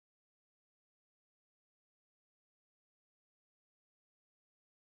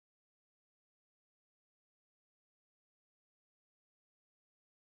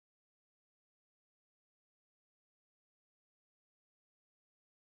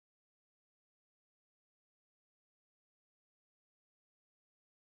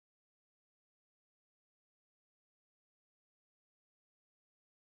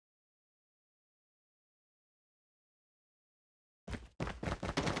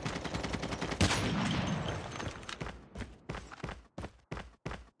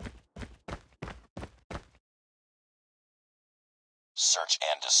search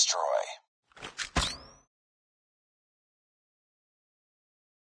and destroy.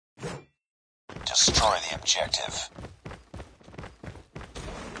 Destroy the objective.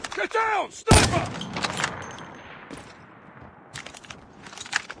 Get down! Sniper!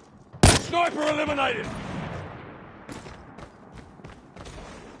 Sniper eliminated!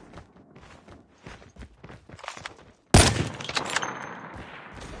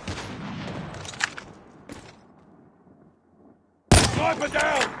 Sniper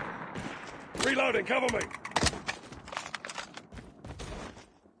down! Reloading, cover me!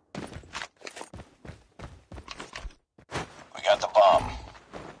 We got the bomb.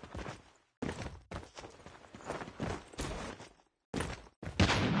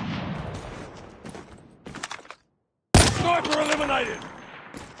 Sniper eliminated!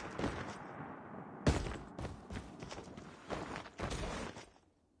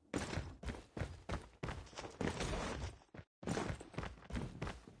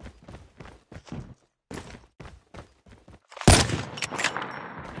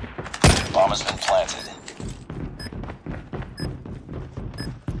 Bomb has been planted.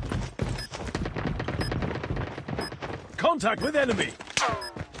 Contact with enemy!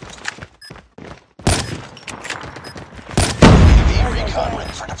 UAV recon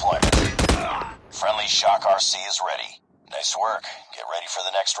ready for deployment. Friendly Shock RC is ready. Nice work. Get ready for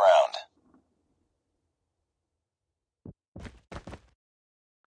the next round.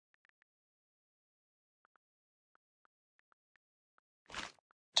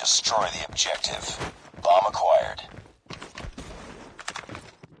 Destroy the objective. Bomb acquired.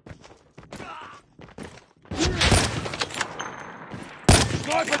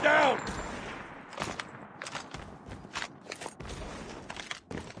 Sniper down!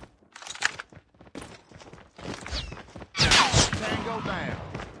 Tango down.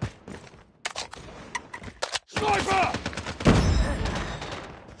 Sniper!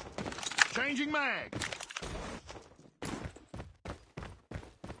 Changing mag.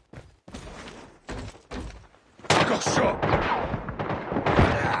 Got shot!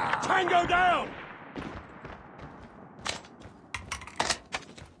 Tango down!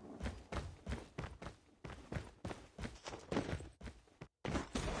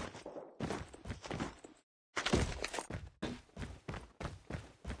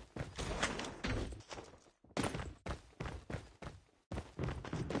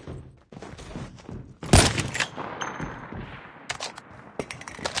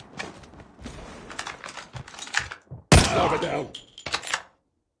 Sniper down!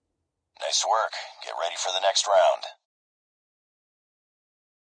 Nice work. Get ready for the next round.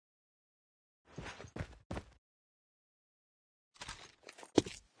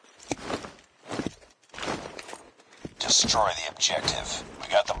 Destroy the objective. We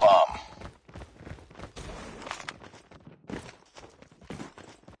got the bomb.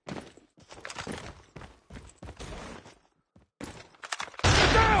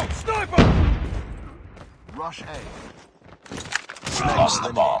 Get down! Sniper! Rush A. Lost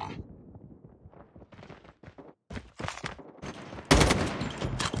the bomb.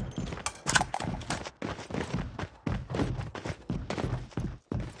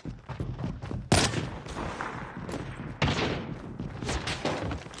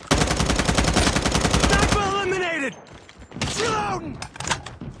 Sniper eliminated! Reloading!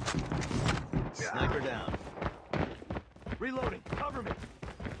 Sniper down. Reloading. Cover me.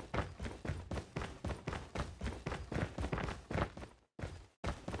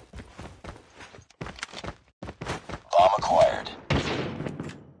 Bomb acquired.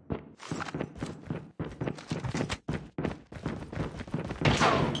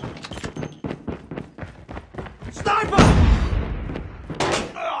 Sniper!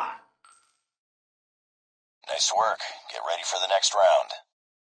 Nice work. Get ready for the next round.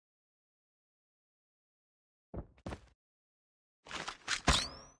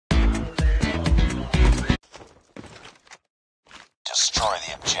 Destroy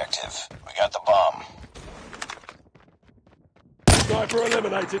the objective. We got the bomb. Sniper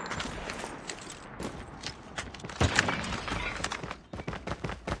eliminated.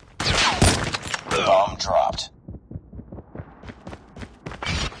 Bomb dropped.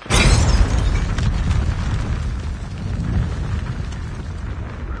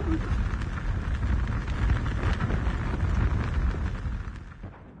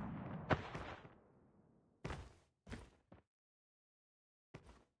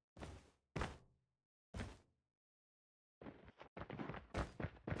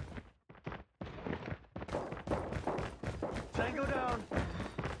 Tango down.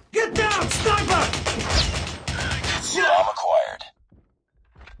 Get down, sniper! Bomb acquired.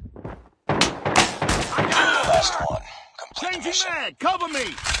 Last one. Complete the position. mag! Cover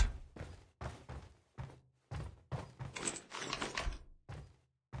me!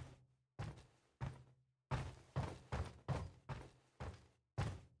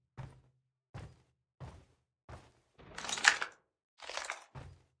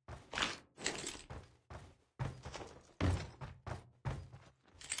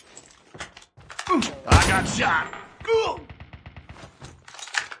 I got shot.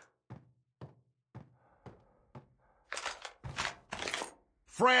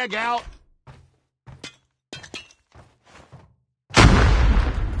 Frag out.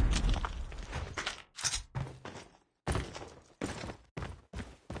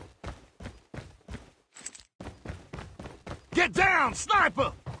 Get down,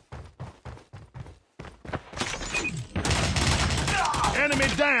 sniper! Enemy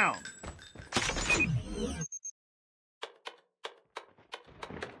down!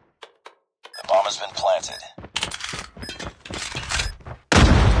 The bomb has been planted.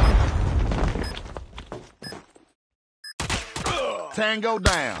 Tango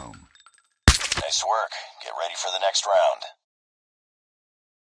down. Nice work. Get ready for the next round.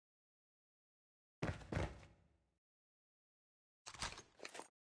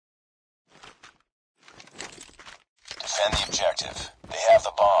 Defend the objective. They have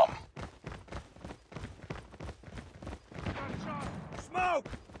the bomb. Smoke!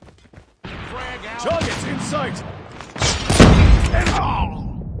 Frag out. Targets in sight!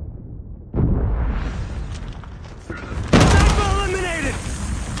 Sniper eliminated!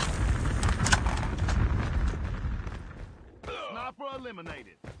 Sniper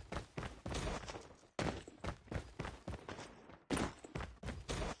eliminated.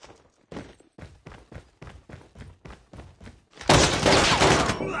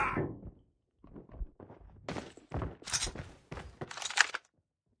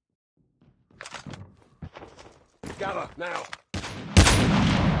 Gather, now.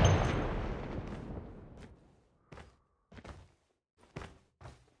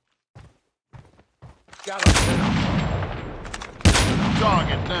 Gather, now.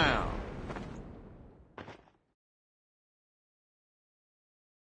 Target down.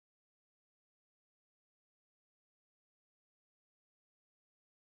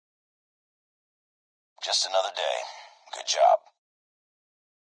 Just another day. Good job.